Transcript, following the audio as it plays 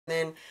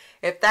then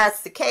if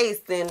that's the case,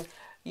 then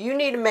you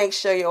need to make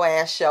sure your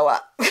ass show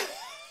up.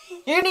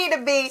 You need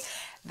to be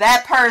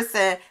that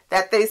person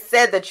that they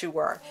said that you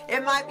were.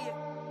 It might be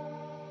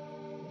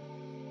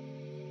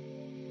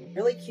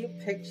really cute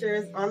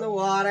pictures on the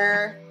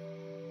water.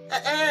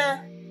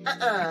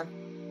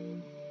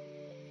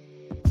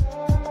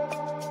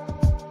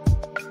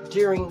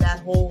 During that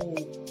whole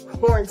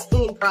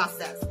quarantine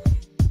process.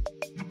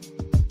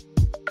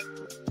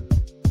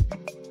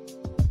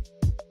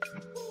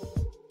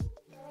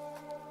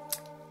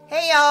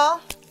 Hey y'all,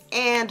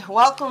 and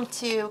welcome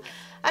to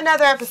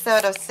another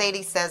episode of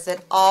Sadie Says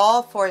It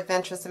All for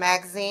Adventurous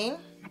Magazine.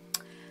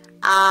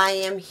 I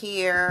am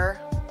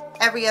here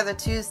every other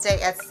Tuesday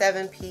at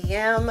 7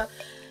 p.m.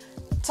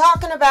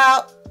 talking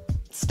about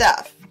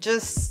stuff,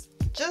 just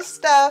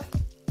stuff.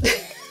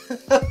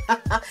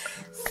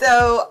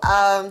 So,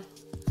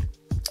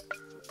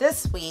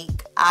 this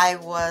week I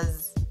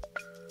was,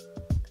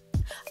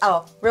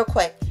 real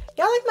quick,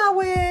 y'all like my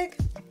wig?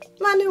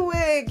 My new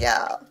wig,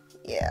 y'all.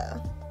 Yeah.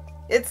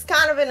 It's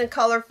kind of in a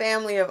color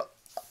family of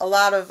a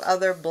lot of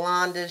other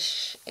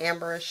blondish,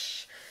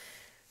 amberish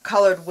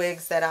colored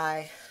wigs that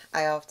I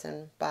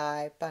often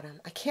buy, but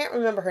I can't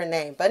remember her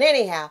name. But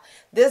anyhow,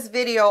 this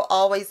video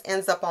always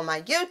ends up on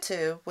my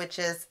YouTube, which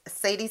is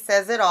Sadie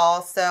Says It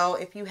All. So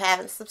if you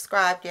haven't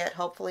subscribed yet,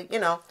 hopefully,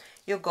 you'll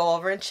go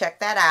over and check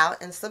that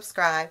out and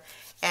subscribe.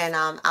 And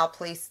I'll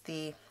place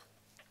the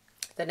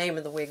name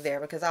of the wig there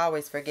because I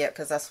always forget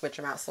because I switch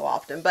them out so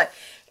often. But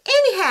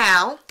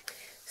anyhow,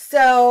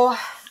 so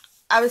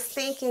I was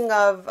thinking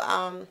of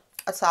a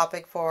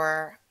topic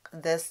for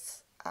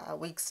this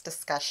week's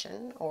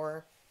discussion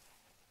or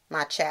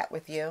my chat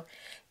with you.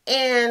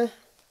 And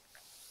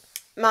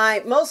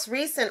my most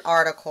recent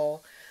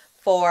article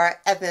for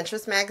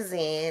Adventurous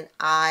Magazine,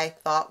 I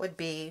thought would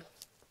be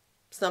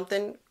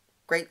something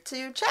great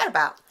to chat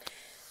about.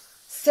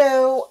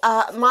 So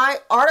my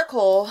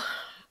article,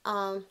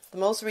 the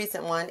most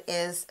recent one,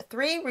 is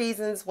 3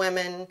 reasons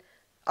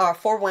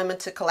for women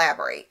to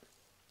collaborate.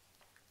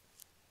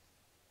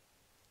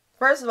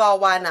 First of all,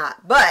 why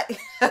not? But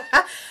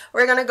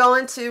we're going to go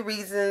into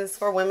reasons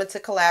for women to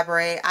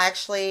collaborate. I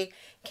actually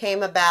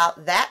came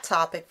about that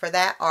topic for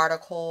that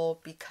article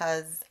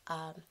because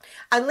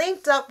I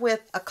linked up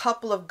with a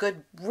couple of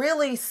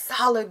really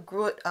solid,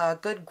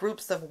 good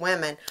groups of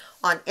women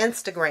on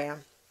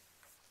Instagram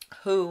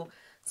who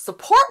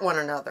support one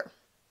another.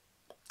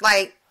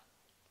 Like,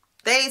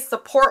 they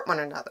support one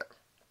another.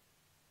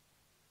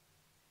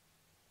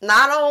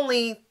 Not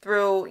only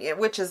through,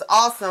 which is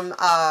awesome,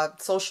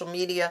 social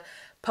media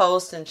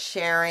posts and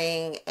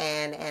sharing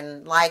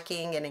and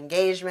liking and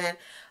engagement,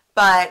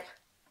 but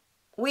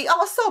we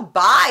also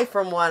buy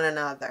from one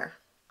another.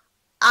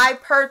 I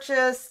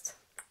purchased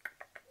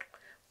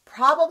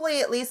probably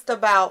at least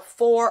about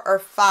 4 or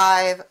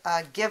 5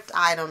 gift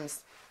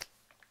items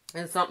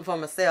and something for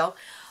myself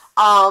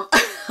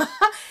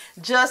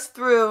just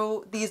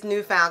through these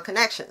newfound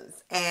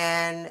connections,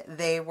 and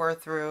they were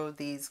through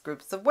these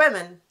groups of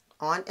women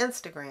on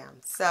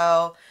Instagram.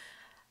 So,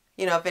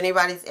 if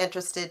anybody's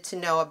interested to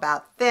know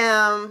about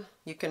them,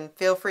 you can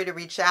feel free to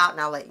reach out and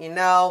I'll let you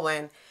know.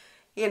 And,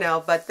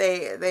 but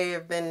they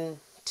have been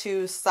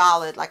 2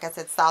 solid, like I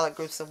said, solid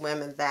groups of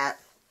women that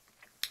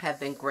have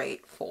been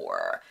great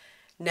for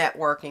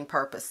networking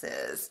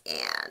purposes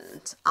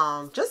and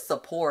just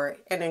support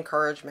and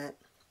encouragement.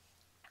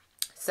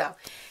 So,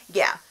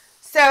 yeah.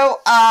 So,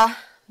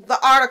 the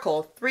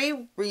article,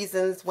 3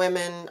 reasons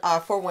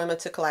for women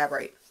to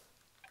collaborate.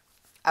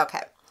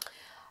 Okay.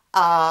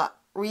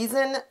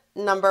 Reason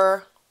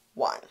number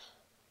 1.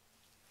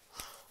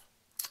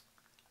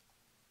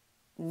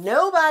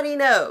 Nobody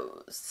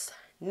knows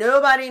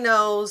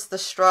the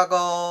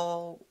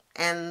struggle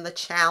and the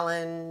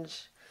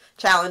challenges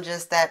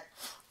that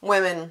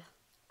women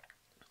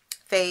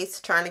face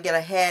trying to get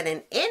ahead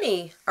in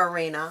any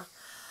arena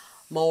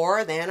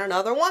more than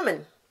another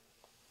woman.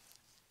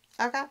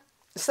 Okay.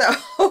 So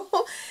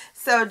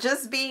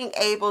just being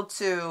able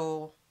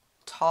to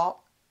talk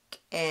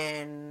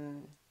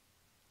and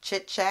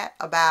chit chat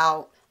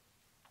about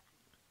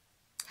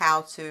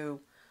how to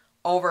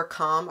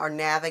overcome or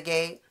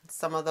navigate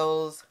some of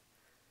those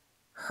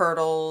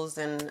hurdles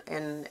and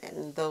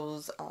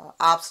those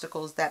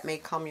obstacles that may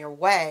come your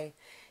way.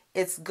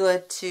 It's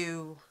good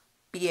to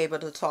be able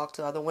to talk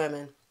to other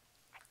women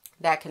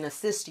that can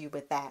assist you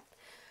with that.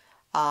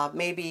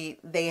 Maybe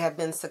they have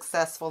been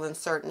successful in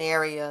certain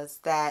areas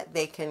that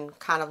they can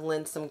kind of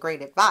lend some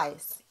great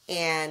advice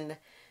and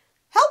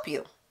help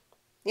you.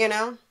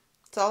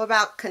 It's all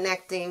about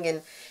connecting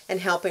and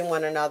helping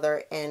one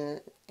another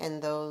in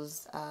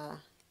those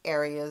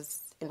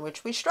areas in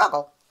which we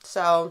struggle.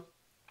 So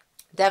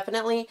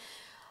definitely,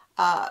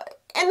 and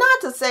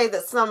not to say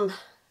that some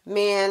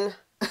men,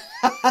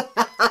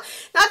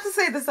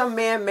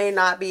 may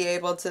not be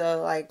able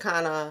to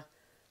kind of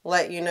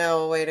let you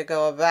know a way to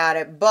go about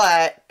it,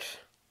 but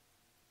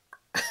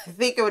I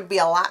think it would be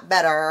a lot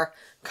better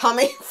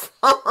coming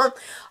from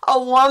a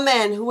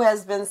woman who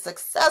has been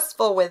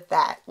successful with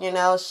that.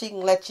 She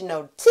can let you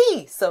know the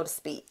tea, so to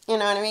speak. You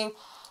know what I mean?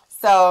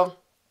 So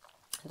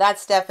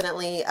that's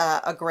definitely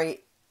a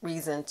great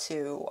reason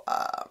to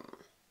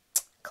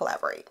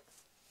collaborate.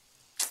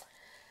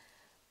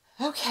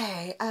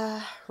 Okay,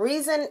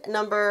 reason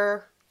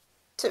number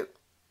 2.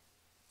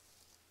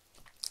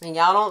 And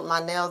y'all don't,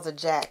 my nails are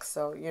jacked,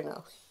 so you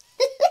know.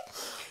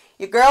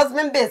 Your girl's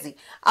been busy.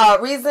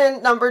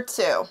 Reason number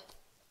 2.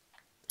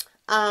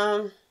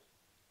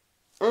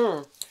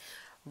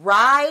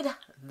 Ride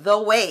the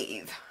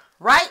wave.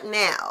 Right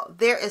now,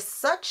 there is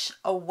such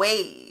a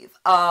wave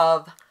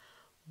of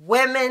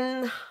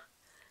women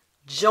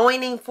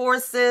joining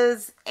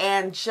forces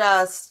and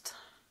just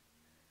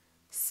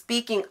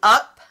speaking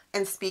up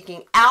and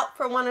speaking out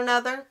for one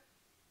another.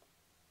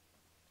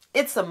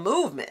 It's a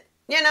movement.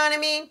 You know what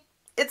I mean?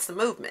 It's a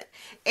movement.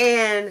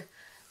 And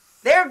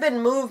there have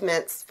been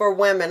movements for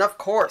women. Of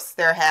course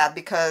there have,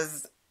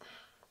 because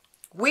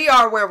we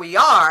are where we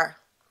are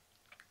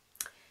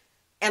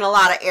in a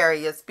lot of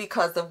areas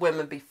because of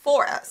women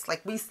before us.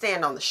 Like, we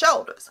stand on the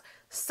shoulders.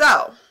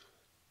 So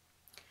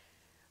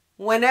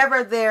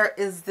whenever there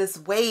is this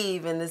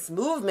wave and this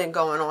movement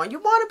going on, you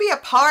want to be a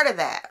part of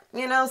that,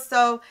 you know?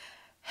 So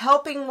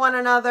helping one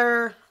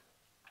another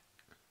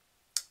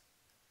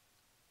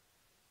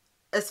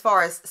as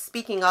far as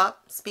speaking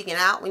up, speaking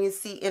out when you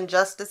see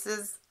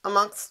injustices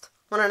amongst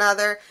one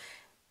another,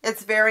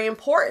 it's very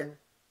important.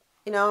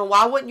 You know,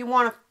 why wouldn't you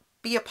want to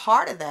be a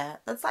part of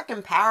that? That's like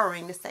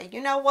empowering to say,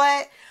 you know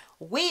what?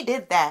 We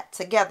did that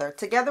together.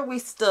 Together we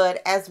stood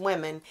as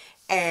women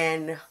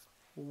and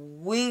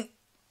we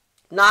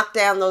knocked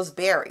down those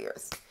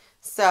barriers.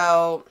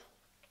 So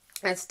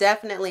it's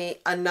definitely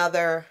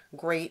another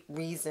great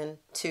reason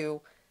to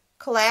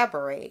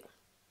collaborate.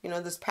 You know,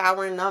 there's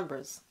power in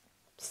numbers.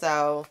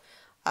 So,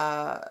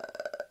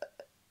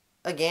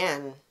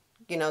 again,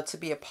 you know, to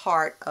be a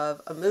part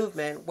of a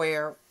movement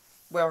where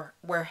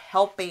we're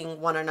helping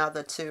one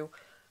another to,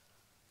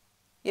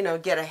 you know,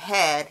 get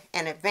ahead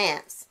and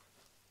advance.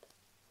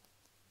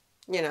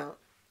 You know,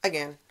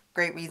 again,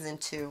 great reason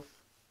to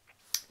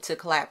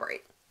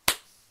collaborate.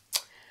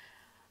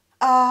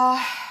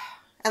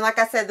 And like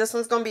I said, this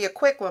one's going to be a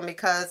quick one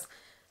because,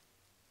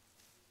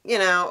 you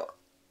know,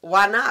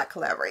 why not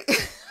collaborate?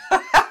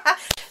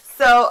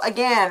 So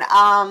again,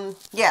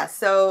 yeah,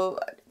 so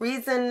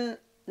reason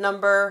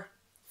number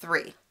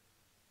 3.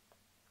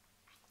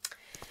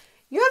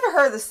 You ever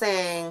heard the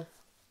saying,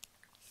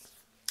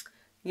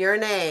 your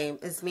name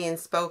is being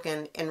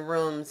spoken in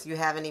rooms you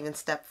haven't even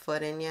stepped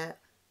foot in yet?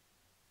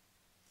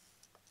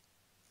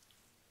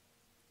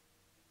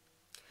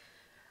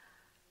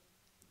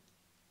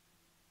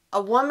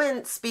 A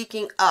woman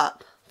speaking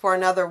up for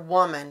another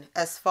woman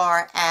as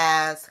far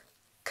as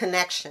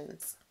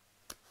connections.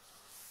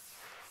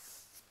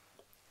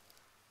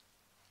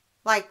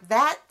 Like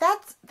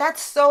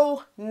that's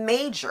so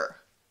major.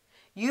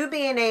 You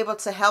being able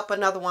to help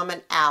another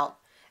woman out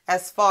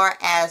as far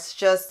as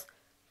just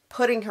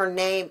putting her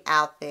name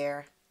out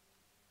there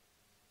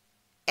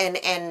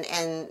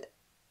and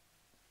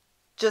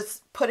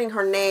just putting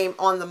her name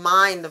on the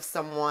mind of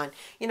someone,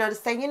 you know, to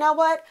say, you know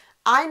what,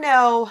 I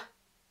know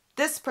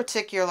this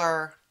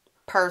particular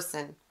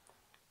person,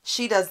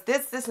 she does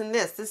this, this, and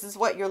this. This is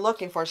what you're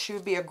looking for. She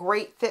would be a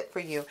great fit for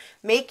you.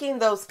 Making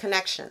those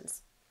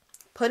connections,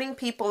 putting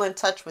people in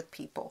touch with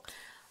people,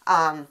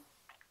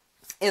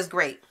 is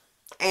great.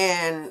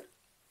 And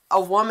a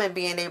woman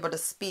being able to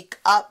speak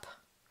up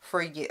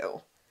for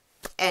you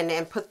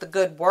and put the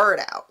good word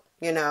out,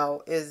 you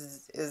know,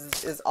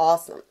 is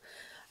awesome.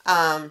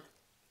 And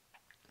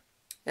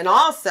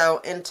also,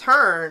 in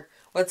turn,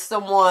 with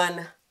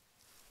someone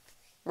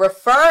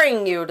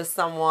referring you to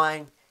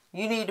someone,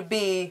 you need to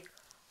be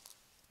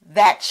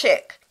that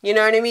chick. You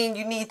know what I mean?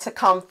 You need to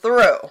come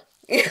through,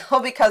 you know,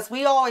 because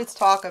we always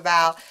talk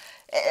about,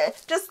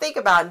 just think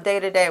about day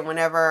to day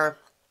whenever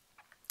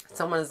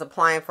someone is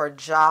applying for a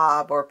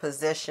job or a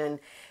position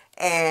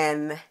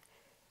and,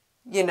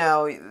 you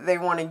know, they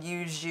want to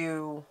use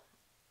you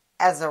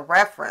as a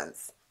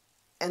reference.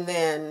 And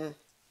then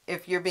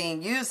if you're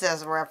being used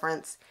as a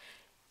reference,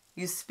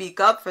 you speak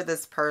up for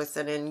this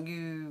person and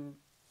you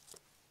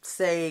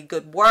say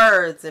good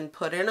words and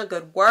put in a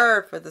good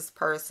word for this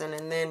person.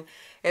 And then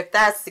if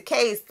that's the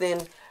case,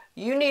 then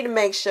you need to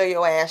make sure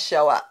your ass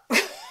show up.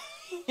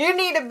 You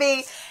need to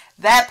be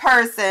that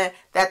person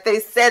that they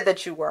said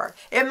that you were.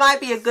 It might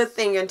be a good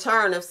thing in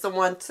turn if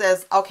someone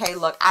says, okay,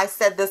 look, I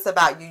said this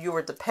about you. You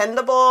were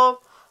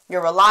dependable.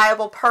 You're a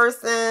reliable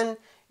person.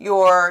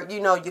 You're, you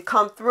know, you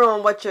come through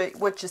on what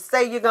you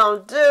say you're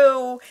going to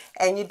do,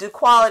 and you do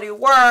quality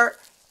work.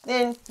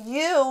 Then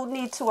you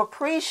need to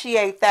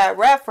appreciate that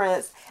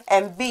reference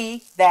and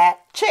be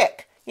that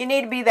chick. You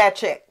need to be that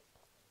chick.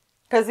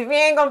 Because if you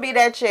ain't going to be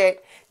that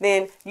chick,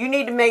 then you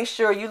need to make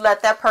sure you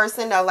let that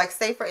person know. Like,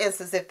 say, for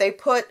instance, if they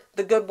put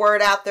the good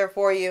word out there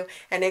for you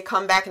and they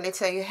come back and they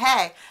tell you,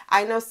 hey,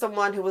 I know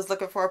someone who was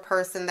looking for a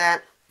person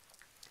that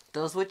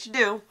does what you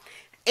do,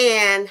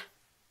 and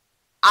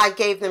I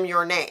gave them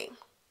your name.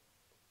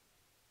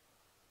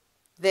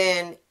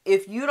 Then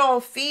if you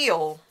don't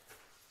feel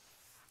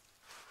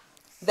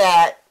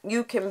that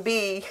you can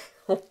be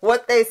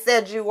what they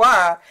said you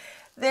are,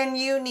 then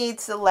you need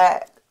to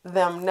let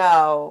them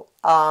know,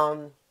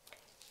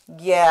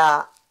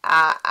 yeah,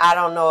 I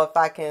don't know if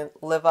I can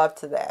live up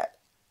to that.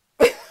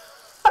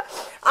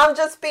 I'm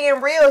just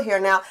being real here.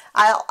 Now,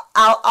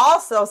 I'll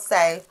also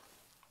say,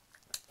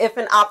 if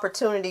an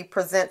opportunity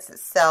presents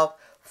itself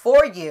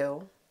for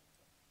you,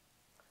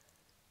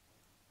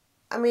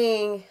 I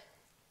mean,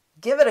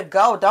 give it a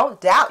go.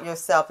 Don't doubt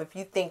yourself. If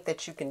you think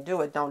that you can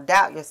do it, don't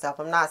doubt yourself.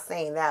 I'm not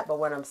saying that, but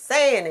what I'm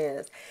saying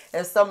is,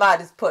 if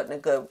somebody's putting a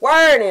good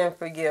word in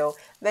for you,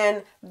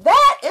 then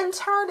that in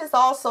turn is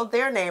also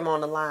their name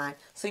on the line.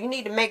 So you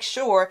need to make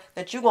sure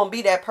that you're going to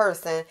be that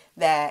person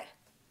that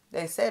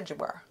they said you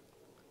were.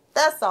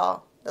 That's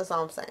all. That's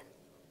all I'm saying.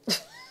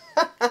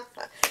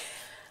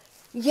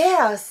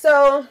 Yeah,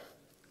 so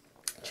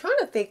I'm trying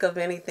to think of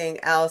anything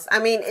else. I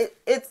mean,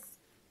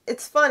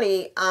 it's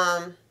funny.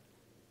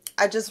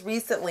 I just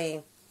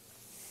recently,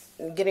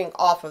 getting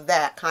off of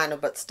that kind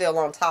of, but still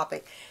on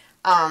topic.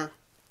 I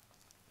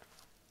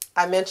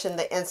mentioned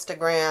the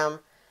Instagram,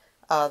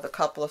 the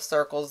couple of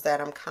circles that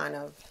I'm kind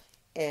of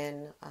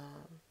in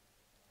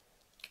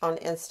on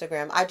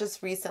Instagram. I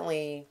just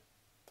recently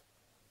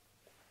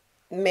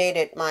made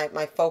it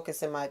my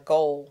focus and my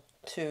goal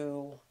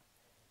to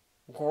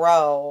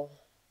grow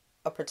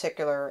a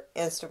particular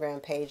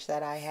Instagram page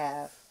that I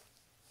have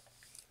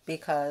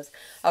because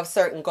of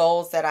certain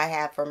goals that I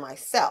have for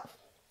myself.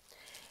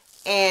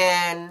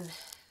 And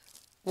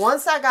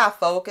once I got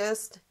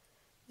focused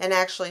and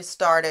actually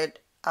started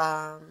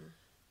trying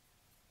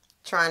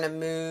to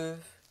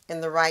move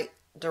in the right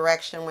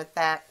direction with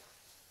that,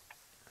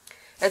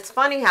 it's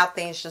funny how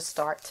things just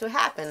start to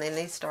happen and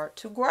they start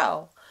to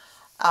grow.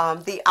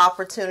 The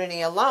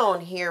opportunity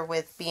alone here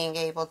with being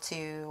able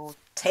to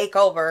take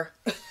over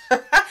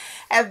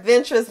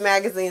Adventurous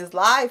Magazine's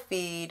live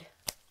feed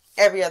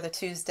every other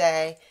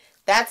Tuesday,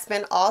 that's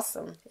been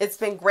awesome. It's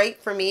been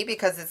great for me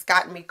because it's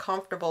gotten me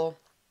comfortable,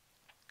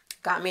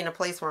 got me in a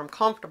place where I'm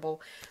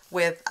comfortable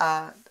with,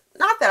 not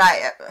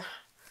that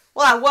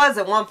I was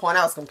at one point,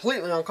 I was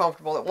completely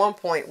uncomfortable at one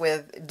point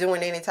with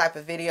doing any type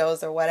of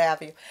videos or what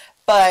have you,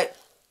 but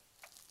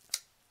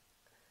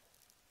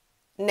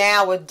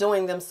now with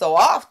doing them so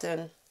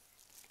often,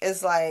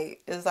 it's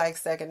like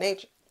second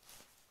nature.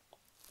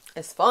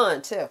 It's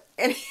fun too.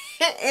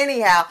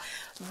 Anyhow,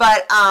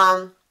 but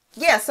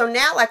yeah, so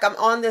now like I'm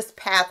on this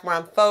path where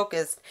I'm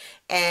focused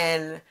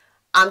and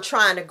I'm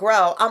trying to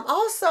grow. I'm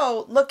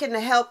also looking to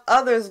help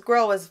others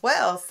grow as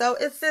well. So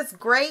it's this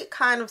great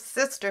kind of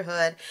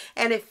sisterhood,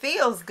 and it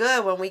feels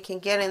good when we can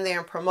get in there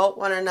and promote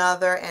one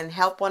another and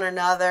help one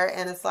another,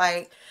 and it's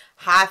like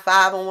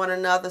high-fiving one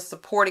another,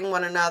 supporting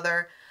one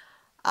another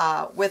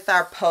with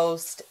our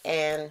post.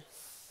 And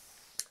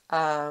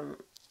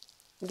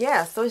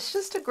yeah, so it's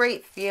just a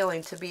great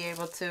feeling to be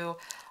able to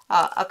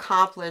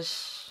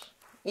accomplish,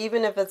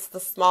 even if it's the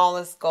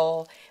smallest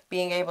goal,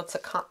 being able to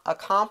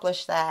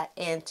accomplish that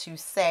and to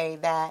say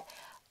that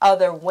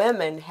other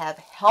women have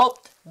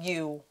helped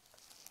you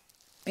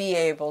be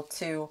able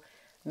to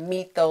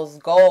meet those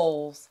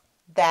goals.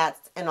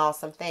 That's an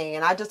awesome thing.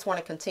 And I just want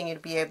to continue to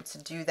be able to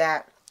do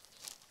that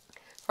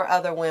for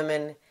other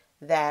women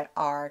that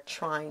are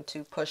trying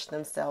to push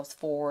themselves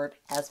forward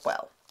as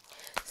well.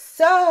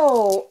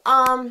 So,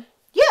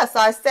 yeah, so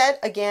I said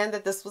again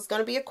that this was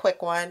going to be a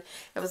quick one.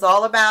 It was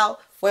all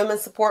about women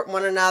supporting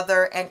one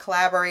another and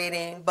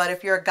collaborating. But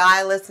if you're a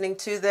guy listening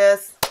to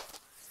this,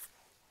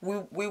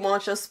 we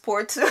want your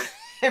support too.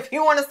 If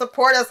you want to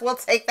support us, we'll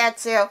take that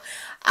too.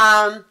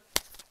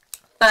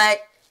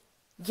 But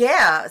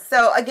yeah,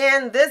 so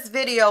again, this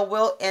video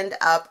will end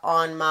up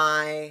on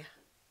my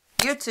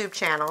YouTube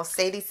channel,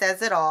 Sadie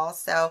Says It All.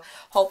 So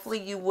hopefully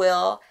you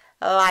will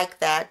like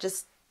that.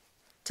 Just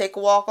take a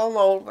walk on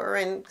over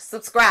and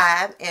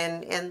subscribe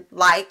and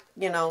like,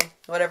 you know,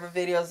 whatever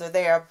videos are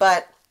there.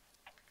 But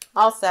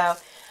also,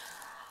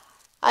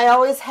 I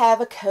always have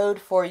a code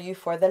for you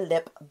for the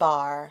lip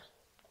bar.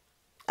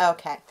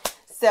 Okay,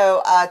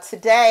 so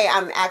today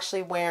I'm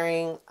actually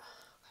wearing,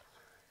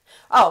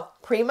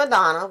 Prima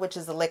Donna, which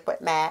is a liquid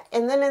matte.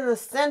 And then in the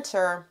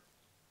center,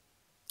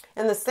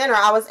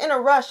 I was in a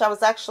rush. I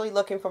was actually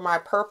looking for my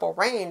Purple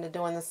Rain to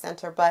do in the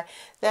center. But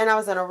then I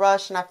was in a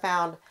rush and I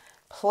found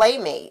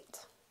Playmate,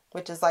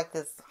 which is like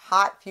this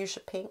hot fuchsia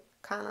pink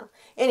kind of.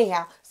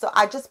 Anyhow, so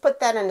I just put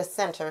that in the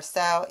center.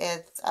 So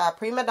it's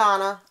Prima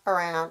Donna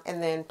around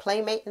and then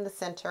Playmate in the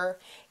center.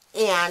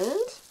 And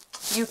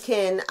you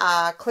can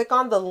click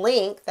on the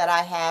link that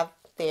I have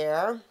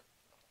there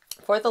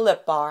for the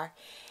lip bar.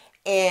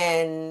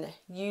 And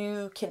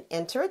you can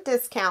enter a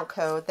discount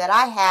code that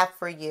I have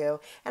for you.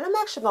 And I'm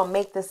actually going to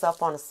make this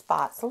up on the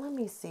spot. So let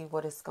me see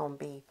what it's going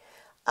to be.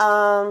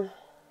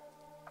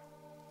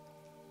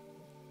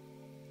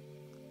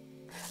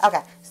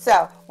 Okay,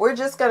 so we're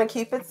just going to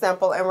keep it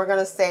simple and we're going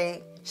to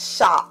say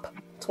SHOP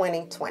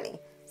 2020.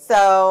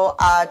 So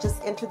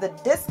just enter the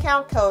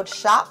discount code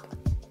SHOP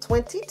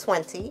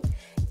 2020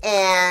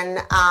 and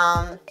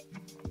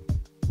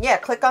yeah,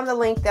 click on the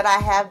link that I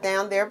have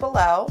down there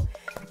below.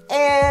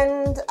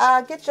 and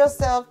get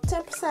yourself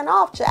 10%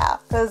 off, child,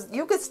 because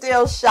you could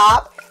still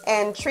shop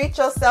and treat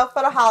yourself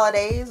for the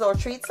holidays or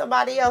treat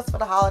somebody else for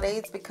the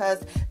holidays,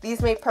 because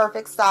these make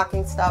perfect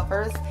stocking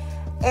stuffers.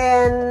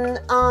 And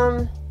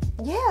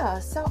yeah,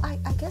 so I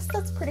guess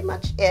that's pretty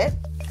much it.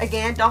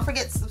 Again, don't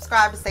forget to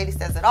subscribe to Sadie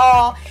Says It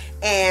All,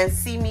 and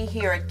see me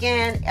here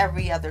again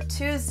every other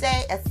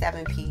Tuesday at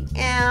 7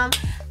 p.m.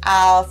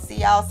 I'll see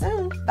y'all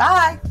soon.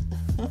 Bye.